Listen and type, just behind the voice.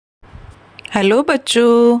Hello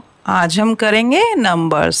बच्चों, आज हम करेंगे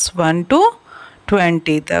नंबर्स 1 to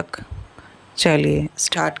 20 तक। चलिए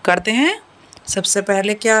स्टार्ट करते हैं। सबसे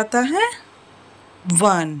पहले क्या आता है?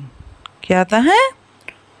 1। क्या आता है?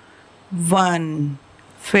 1।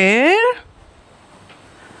 फिर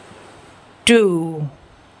 2।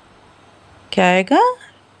 क्या आएगा?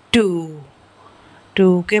 2।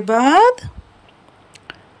 2 के बाद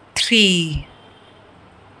 3।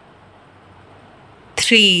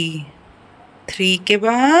 3 के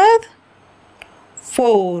बाद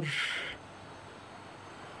 4।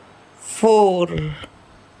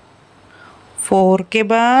 4 के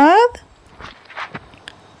बाद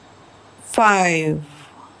 5।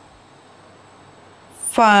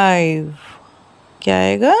 5 क्या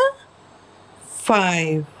आएगा?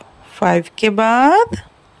 5 के बाद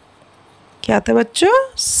क्या आता है बच्चों?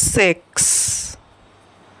 6।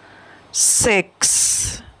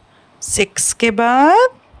 6 के बाद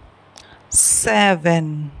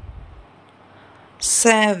 7।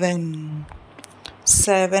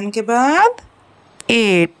 7 के बाद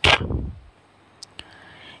 8।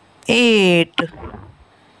 8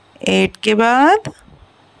 के बाद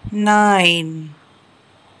 9।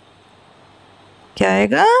 क्या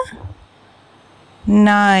आएगा?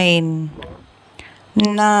 9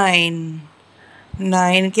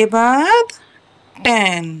 के बाद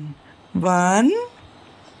 10। 1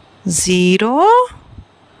 0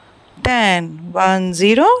 10 1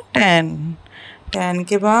 0 10 10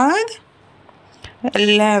 के बाद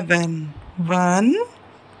 11 1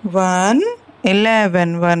 1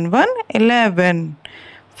 11 1 1 11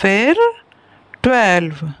 फिर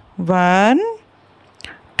 12 1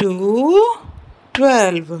 2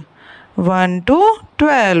 12 1 2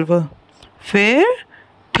 12 फिर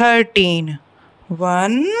 13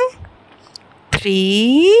 1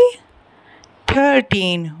 3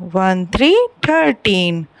 13 1 3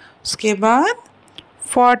 13 उसके बाद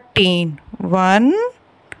 14 1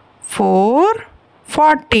 4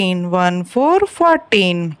 14 1 4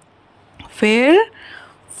 14 फिर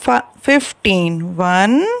 15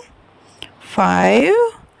 1 5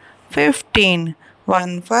 15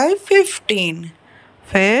 1 5 15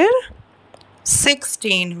 फिर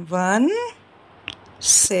 16 1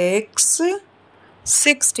 6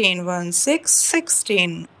 16 1 6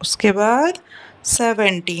 16 उसके बाद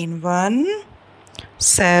 17 1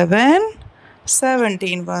 7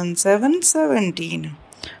 17 1 7 17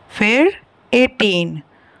 फिर 18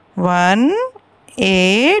 1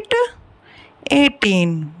 8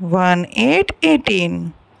 18 1 8 18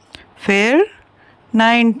 फिर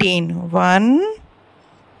 19 1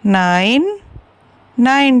 9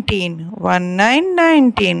 19 1 9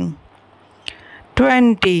 19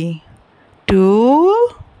 20 2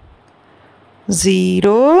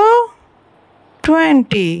 0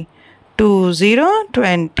 20 2 0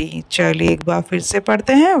 20। चलिए एक बार फिर से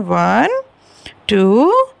पढ़ते हैं। 1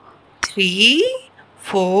 2 3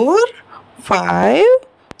 4 5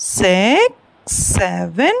 6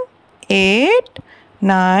 7 8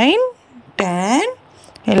 9 10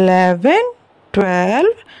 11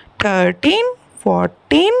 12 13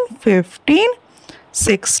 14 15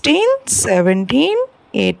 16 17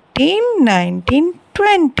 18 19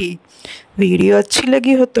 20। वीडियो अच्छी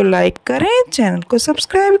लगी हो तो लाइक करें, चैनल को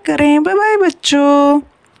सब्सक्राइब करें। बाय बाय बच्चों।